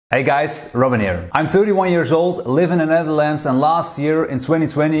Hey guys, Robin here. I'm 31 years old, live in the Netherlands, and last year in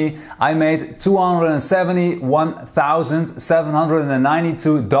 2020 I made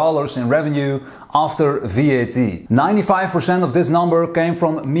 $271,792 in revenue after VAT. 95% of this number came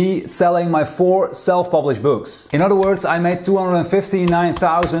from me selling my 4 self-published books. In other words, I made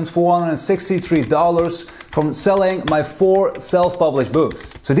 $259,463 from selling my 4 self-published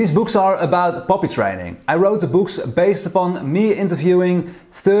books. So these books are about puppy training. I wrote the books based upon me interviewing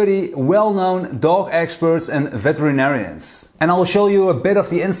 30 well-known dog experts and veterinarians. And I will show you a bit of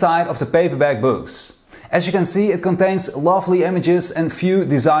the inside of the paperback books. As you can see, it contains lovely images and few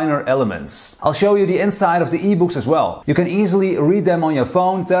designer elements. I'll show you the inside of the ebooks as well. You can easily read them on your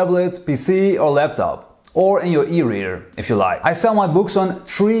phone, tablet, PC or laptop. Or in your e-reader, if you like. I sell my books on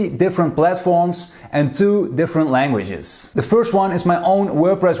 3 different platforms and 2 different languages. The first one is my own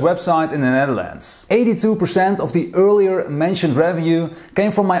WordPress website in the Netherlands. 82% of the earlier mentioned revenue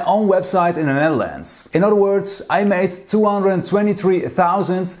came from my own website in the Netherlands. In other words, I made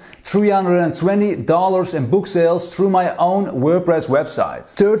 $223,320 in book sales through my own WordPress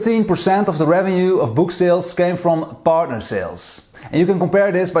website. 13% of the revenue of book sales came from partner sales. And you can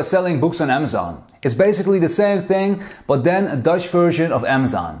compare this by selling books on Amazon. It's basically the same thing, but then a Dutch version of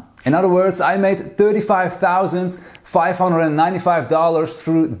Amazon. In other words, I made $35,595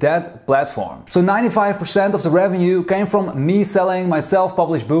 through that platform. So 95% of the revenue came from me selling my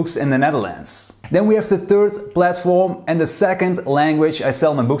self-published books in the Netherlands. Then we have the third platform and the second language I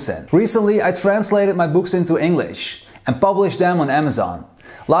sell my books in. Recently, I translated my books into English and published them on Amazon.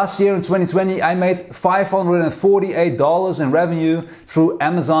 Last year in 2020 I made $548 in revenue through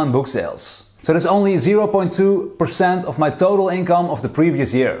Amazon book sales. So that's only 0.2% of my total income of the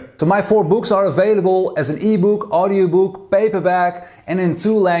previous year. So my 4 books are available as an ebook, audiobook, paperback and in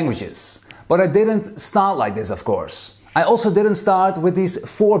 2 languages. But I didn't start like this, of course. I also didn't start with these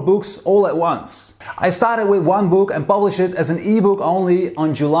 4 books all at once. I started with 1 book and published it as an ebook only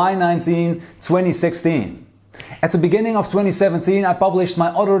on July 19, 2016. At the beginning of 2017 I published my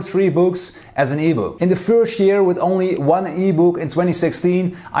other 3 books as an ebook. In the first year with only 1 ebook in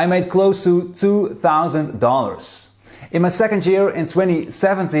 2016 I made close to $2,000. In my second year in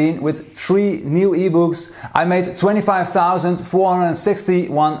 2017 with 3 new ebooks I made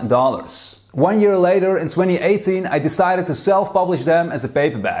 $25,461. 1 year later, in 2018, I decided to self-publish them as a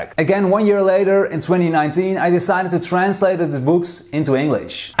paperback. Again, 1 year later, in 2019, I decided to translate the books into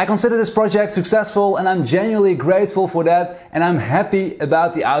English. I consider this project successful and I'm genuinely grateful for that and I'm happy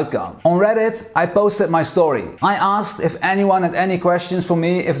about the outcome. On Reddit, I posted my story. I asked if anyone had any questions for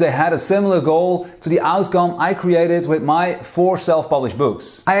me if they had a similar goal to the outcome I created with my 4 self-published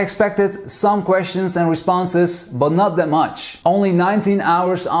books. I expected some questions and responses, but not that much. Only 19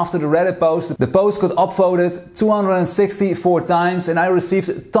 hours after the Reddit post, the post got upvoted 264 times and I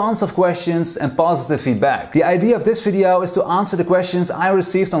received tons of questions and positive feedback. The idea of this video is to answer the questions I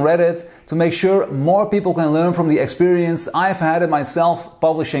received on Reddit to make sure more people can learn from the experience I've had in my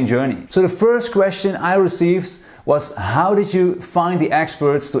self-publishing journey. So the first question I received was, how did you find the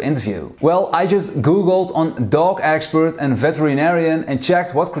experts to interview? Well, I just googled on dog expert and veterinarian and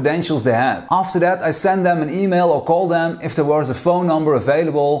checked what credentials they had. After that I sent them an email or called them if there was a phone number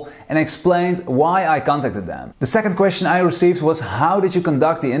available and explained why I contacted them. The second question I received was, how did you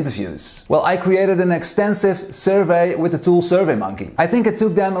conduct the interviews? Well, I created an extensive survey with the tool SurveyMonkey. I think it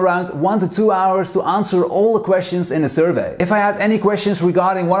took them around 1 to 2 hours to answer all the questions in the survey. If I had any questions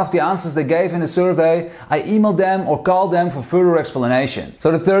regarding one of the answers they gave in the survey, I emailed them or call them for further explanation.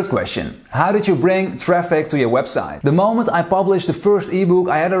 So the third question, how did you bring traffic to your website? The moment I published the first ebook,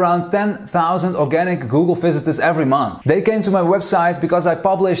 I had around 10,000 organic Google visitors every month. They came to my website because I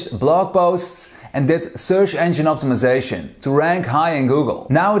published blog posts and did search engine optimization to rank high in Google.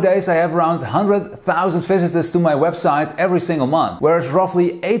 Nowadays I have around 100,000 visitors to my website every single month, whereas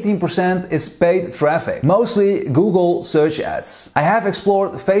roughly 18% is paid traffic, mostly Google search ads. I have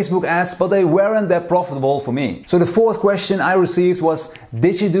explored Facebook ads, but they weren't that profitable for me. So the fourth question I received was,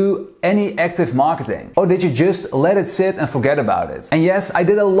 did you do any active marketing? Or did you just let it sit and forget about it? And yes, I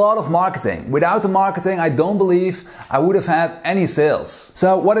did a lot of marketing. Without the marketing, I don't believe I would have had any sales.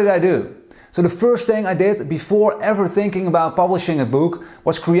 So what did I do? So the first thing I did before ever thinking about publishing a book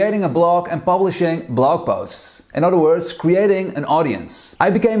was creating a blog and publishing blog posts. In other words, creating an audience. I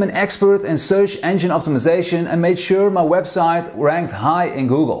became an expert in search engine optimization and made sure my website ranked high in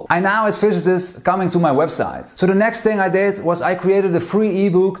Google. I now had visitors coming to my website. So the next thing I did was I created a free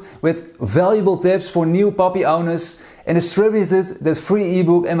ebook with valuable tips for new puppy owners and distributed the free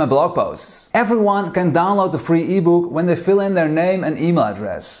ebook in my blog posts. Everyone can download the free ebook when they fill in their name and email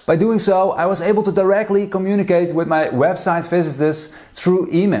address. By doing so, I was able to directly communicate with my website visitors through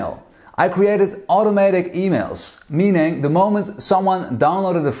email. I created automatic emails, meaning the moment someone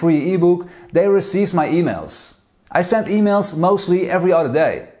downloaded the free ebook, they received my emails. I sent emails mostly every other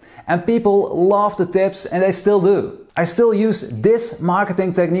day, and people loved the tips, and they still do. I still use this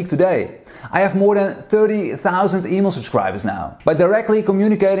marketing technique today. I have more than 30,000 email subscribers now. By directly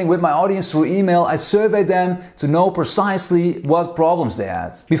communicating with my audience through email, I surveyed them to know precisely what problems they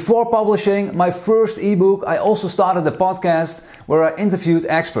had. Before publishing my first ebook, I also started a podcast where I interviewed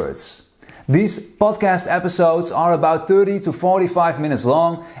experts. These podcast episodes are about 30 to 45 minutes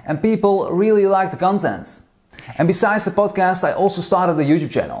long, and people really like the content. And besides the podcast, I also started a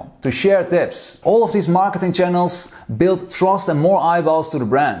YouTube channel to share tips. All of these marketing channels build trust and more eyeballs to the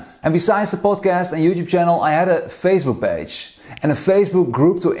brand. And besides the podcast and YouTube channel, I had a Facebook page and a Facebook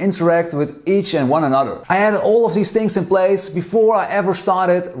group to interact with each and one another. I had all of these things in place before I ever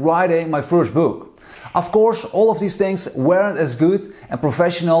started writing my first book. Of course, all of these things weren't as good and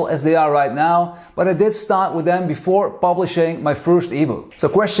professional as they are right now, but I did start with them before publishing my first ebook. So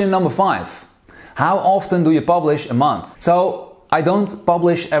question number 5. How often do you publish a month? So, I don't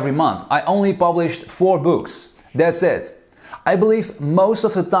publish every month. I only published 4 books. That's it. I believe most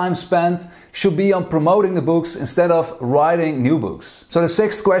of the time spent should be on promoting the books instead of writing new books. So the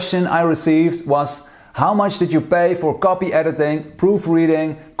 6th question I received was, how much did you pay for copy editing,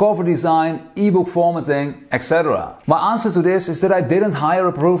 proofreading, cover design, ebook formatting, etc.? My answer to this is that I didn't hire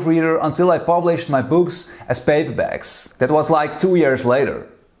a proofreader until I published my books as paperbacks. That was like 2 years later.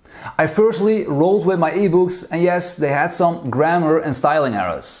 I firstly rolled with my ebooks, and yes, they had some grammar and styling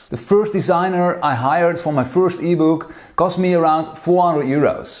errors. The first designer I hired for my first ebook cost me around 400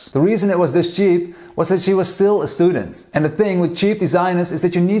 euros. The reason it was this cheap was that she was still a student. And the thing with cheap designers is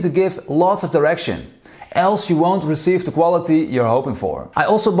that you need to give lots of direction, else you won't receive the quality you're hoping for. I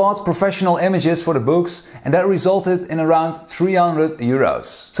also bought professional images for the books, and that resulted in around 300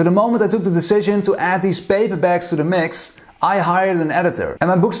 euros. So the moment I took the decision to add these paperbacks to the mix, I hired an editor, and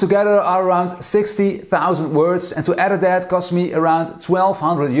my books together are around 60,000 words, and to edit that cost me around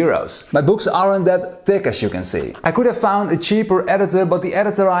 1,200 euros. My books aren't that thick, as you can see. I could have found a cheaper editor, but the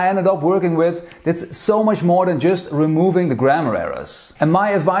editor I ended up working with did so much more than just removing the grammar errors. And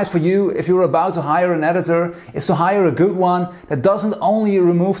my advice for you, if you're about to hire an editor, is to hire a good one that doesn't only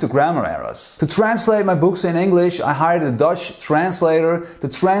remove the grammar errors. To translate my books in English, I hired a Dutch translator to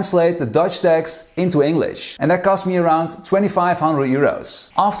translate the Dutch text into English, and that cost me around 2,500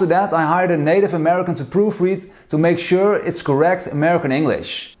 euros. After that, I hired a Native American to proofread to make sure it's correct American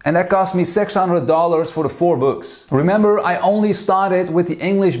English. And that cost me $600 for the 4 books. Remember, I only started with the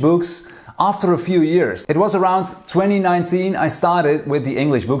English books after a few years. It was around 2019 I started with the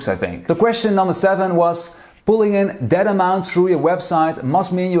English books, I think. So question number 7 was, pulling in that amount through your website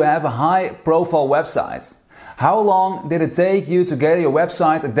must mean you have a high profile website. How long did it take you to get your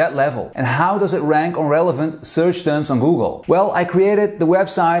website at that level? And how does it rank on relevant search terms on Google? Well, I created the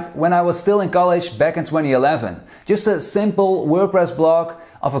website when I was still in college back in 2011. Just a simple WordPress blog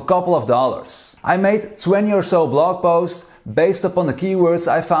of a couple of dollars. I made 20 or so blog posts based upon the keywords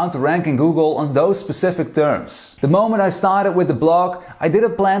I found to rank in Google on those specific terms. The moment I started with the blog, I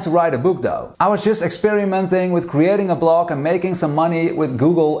didn't plan to write a book though. I was just experimenting with creating a blog and making some money with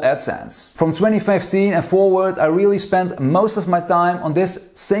Google AdSense. From 2015 and forward, I really spent most of my time on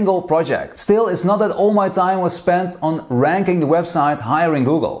this single project. Still, it's not that all my time was spent on ranking the website higher in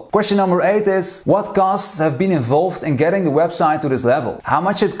Google. Question number 8 is, what costs have been involved in getting the website to this level? How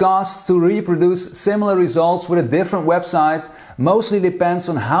much it costs to reproduce similar results with a different website mostly depends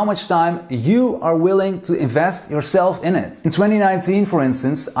on how much time you are willing to invest yourself in it. In 2019, for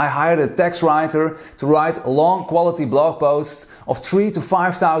instance, I hired a text writer to write long quality blog posts of 3,000 to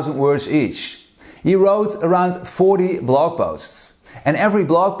 5,000 words each. He wrote around 40 blog posts, and every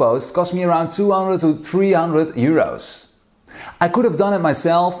blog post cost me around 200 to 300 euros. I could have done it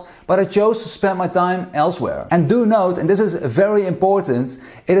myself, but I chose to spend my time elsewhere. And do note, and this is very important,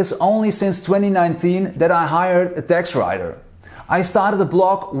 it is only since 2019 that I hired a text writer. I started a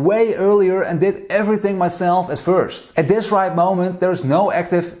blog way earlier and did everything myself at first. At this right moment, there is no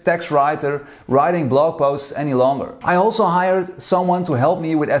active text writer writing blog posts any longer. I also hired someone to help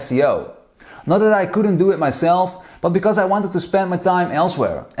me with SEO. Not that I couldn't do it myself, but because I wanted to spend my time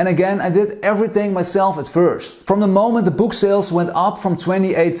elsewhere. And again, I did everything myself at first. From the moment the book sales went up from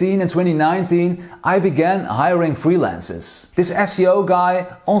 2018 and 2019, I began hiring freelancers. This SEO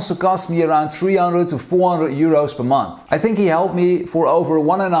guy also cost me around 300 to 400 euros per month. I think he helped me for over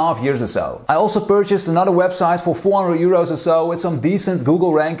 1.5 years or so. I also purchased another website for 400 euros or so with some decent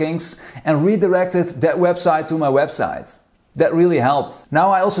Google rankings and redirected that website to my website. That really helped.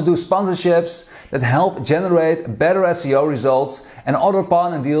 Now I also do sponsorships that help generate better SEO results and other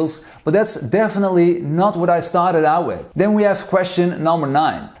partner deals, but that's definitely not what I started out with. Then we have question number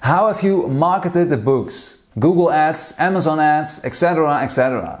 9. How have you marketed the books? Google ads, Amazon ads, etc,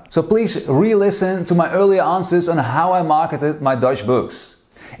 etc. So please re-listen to my earlier answers on how I marketed my Dutch books.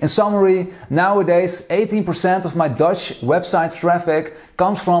 In summary, nowadays 18% of my Dutch website traffic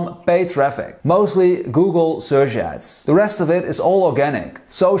comes from paid traffic, mostly Google search ads. The rest of it is all organic,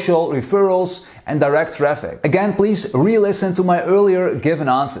 social, referrals and direct traffic. Again, please re-listen to my earlier given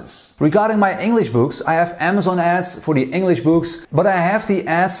answers. Regarding my English books, I have Amazon ads for the English books, but I have the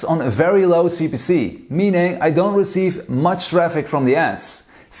ads on a very low CPC, meaning I don't receive much traffic from the ads.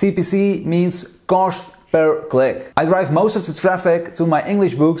 CPC means cost per click. I drive most of the traffic to my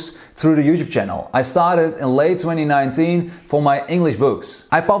English books through the YouTube channel. I started in late 2019 for my English books.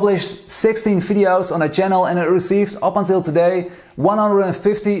 I published 16 videos on that channel and it received up until today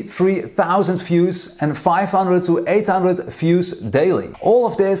 153,000 views and 500 to 800 views daily. All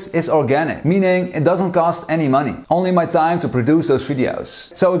of this is organic, meaning it doesn't cost any money, only my time to produce those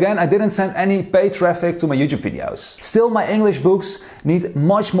videos. So again, I didn't send any paid traffic to my YouTube videos. Still, my English books need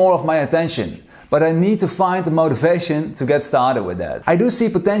much more of my attention, but I need to find the motivation to get started with that. I do see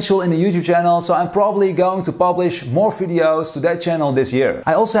potential in the YouTube channel, so I'm probably going to publish more videos to that channel this year.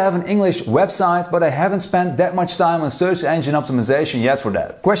 I also have an English website, but I haven't spent that much time on search engine optimization yet for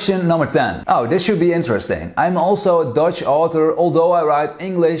that. Question number 10. Oh, this should be interesting. I'm also a Dutch author, although I write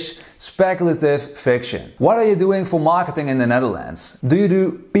English speculative fiction. What are you doing for marketing in the Netherlands? Do you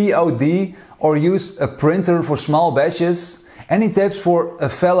do POD or use a printer for small batches? Any tips for a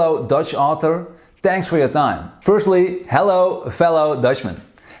fellow Dutch author? Thanks for your time. Firstly, hello fellow Dutchman.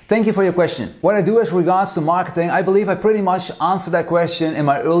 Thank you for your question. What I do as regards to marketing, I believe I pretty much answered that question in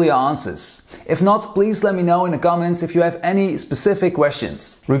my earlier answers. If not, please let me know in the comments if you have any specific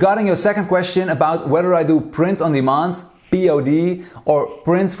questions. Regarding your second question about whether I do print on demand, POD, or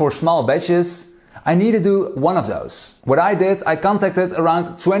print for small batches, I need to do one of those. What I did, I contacted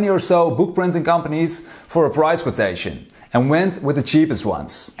around 20 or so book printing companies for a price quotation and went with the cheapest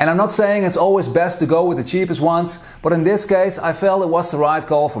ones. And I'm not saying it's always best to go with the cheapest ones, but in this case I felt it was the right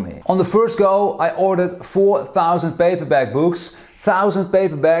call for me. On the first go, I ordered 4,000 paperback books, 1,000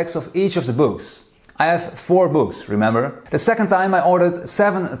 paperbacks of each of the books. I have 4 books, remember? The second time I ordered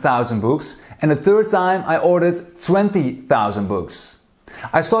 7,000 books, and the third time I ordered 20,000 books.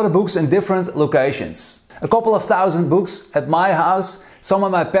 I saw the books in different locations. A couple of thousand books at my house, some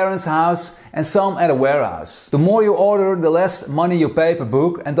at my parents' house and some at a warehouse. The more you order, the less money you pay per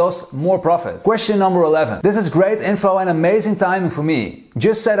book and thus more profit. Question number 11. This is great info and amazing timing for me.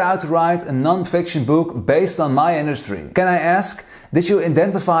 Just set out to write a non-fiction book based on my industry. Can I ask, did you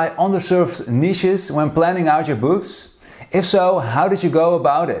identify underserved niches when planning out your books? If so, how did you go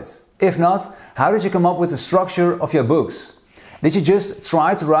about it? If not, how did you come up with the structure of your books? Did you just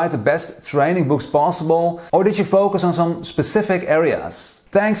try to write the best training books possible, or did you focus on some specific areas?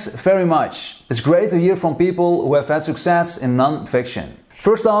 Thanks very much. It's great to hear from people who have had success in non-fiction.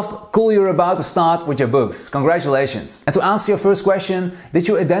 First off, cool you're about to start with your books. Congratulations. And to answer your first question, did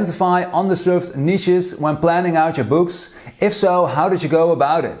you identify underserved niches when planning out your books? If so, how did you go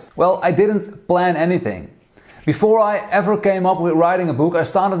about it? Well, I didn't plan anything. Before I ever came up with writing a book, I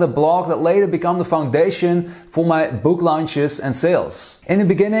started a blog that later became the foundation for my book launches and sales. In the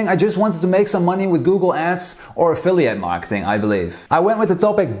beginning, I just wanted to make some money with Google Ads or affiliate marketing, I believe. I went with the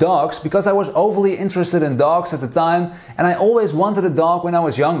topic dogs because I was overly interested in dogs at the time and I always wanted a dog when I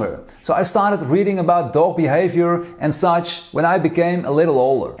was younger. So I started reading about dog behavior and such when I became a little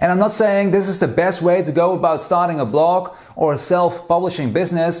older. And I'm not saying this is the best way to go about starting a blog or a self-publishing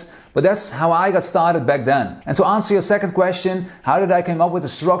business, but that's how I got started back then. And to answer your second question, how did I come up with the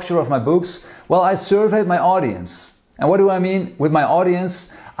structure of my books? Well, I surveyed my audience. And what do I mean with my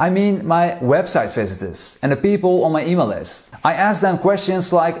audience? I mean my website visitors and the people on my email list. I asked them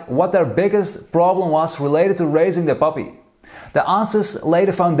questions like what their biggest problem was related to raising their puppy. The answers lay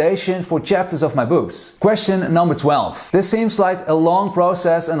the foundation for chapters of my books. Question number 12. This seems like a long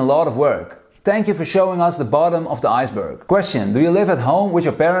process and a lot of work. Thank you for showing us the bottom of the iceberg. Question: do you live at home with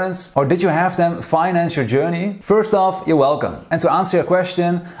your parents or did you have them finance your journey? First off, you're welcome. And to answer your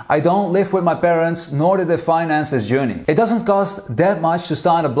question, I don't live with my parents nor did they finance this journey. It doesn't cost that much to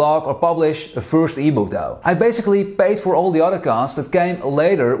start a blog or publish a first ebook though. I basically paid for all the other costs that came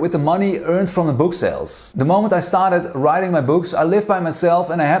later with the money earned from the book sales. The moment I started writing my books, I lived by myself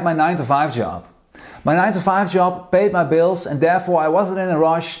and I had my 9-to-5 job. My 9-to-5 job paid my bills and therefore I wasn't in a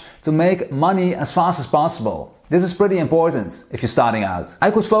rush to make money as fast as possible. This is pretty important if you're starting out. I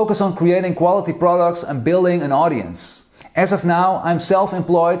could focus on creating quality products and building an audience. As of now, I'm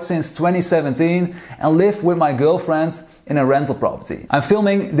self-employed since 2017 and live with my girlfriend in a rental property. I'm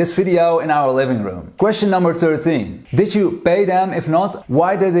filming this video in our living room. Question number 13. Did you pay them? If not,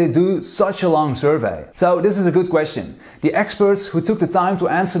 why did they do such a long survey? So this is a good question. The experts who took the time to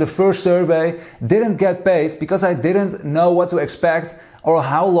answer the first survey didn't get paid because I didn't know what to expect or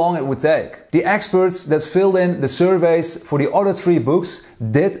how long it would take. The experts that filled in the surveys for the other 3 books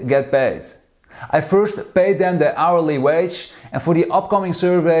did get paid. I first paid them their hourly wage, and for the upcoming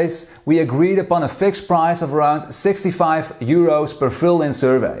surveys we agreed upon a fixed price of around 65 euros per filled-in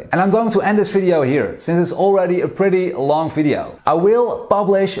survey. And I'm going to end this video here, since it's already a pretty long video. I will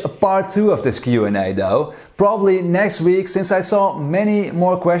publish a part 2 of this Q&A though, probably next week, since I saw many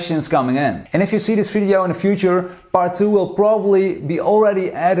more questions coming in. And if you see this video in the future, part 2 will probably be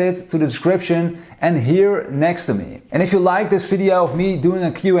already added to the description and here next to me. And if you like this video of me doing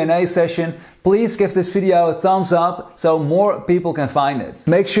a Q&A session, please give this video a thumbs up so more people can find it.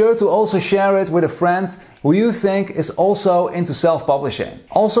 Make sure to also share it with a friend who you think is also into self-publishing.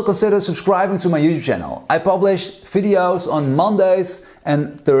 Also consider subscribing to my YouTube channel. I publish videos on Mondays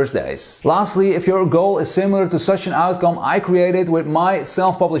and Thursdays. Lastly, if your goal is similar to such an outcome I created with my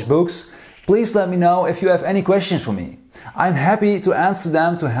self-published books, please let me know if you have any questions for me. I'm happy to answer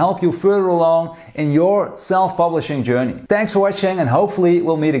them to help you further along in your self-publishing journey. Thanks for watching and hopefully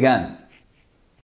we'll meet again.